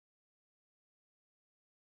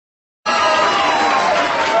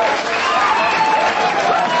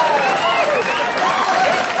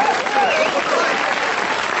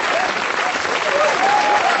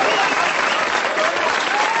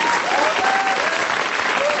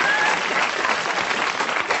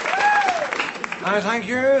Thank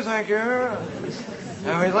you, thank you.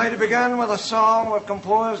 Now, we'd like to begin with a song we've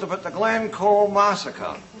composed about the Glencoe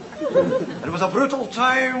Massacre. It was a brutal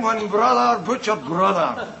time when brother butchered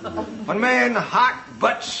brother, when men hacked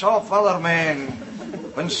bits off other men,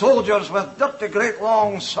 when soldiers with dirty great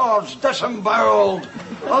long swords disemboweled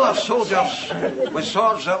other soldiers with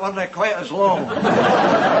swords that weren't quite as long.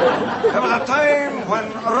 It was a time when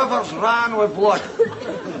rivers ran with blood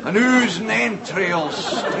and oozing entrails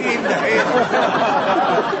stained the head.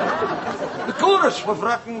 The chorus we've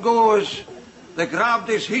written goes, they grabbed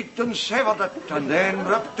his heat and severed it, and then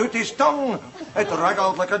ripped out his tongue. It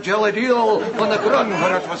wriggled like a jellied eel on the ground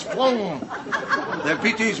where it was flung. They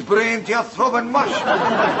beat his brain to a throbbing mush,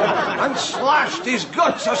 and slashed his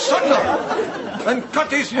guts asunder, and cut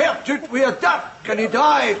his heart out with a dirk, and he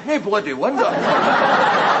died, nae bloody wonder.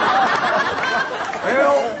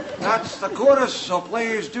 Well, that's the chorus, so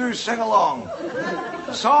please do sing along.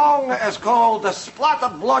 The song is called The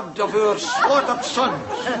Splattered Blood of Our Slaughtered Sons.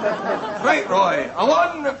 Right, Roy, a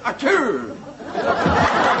one, a two.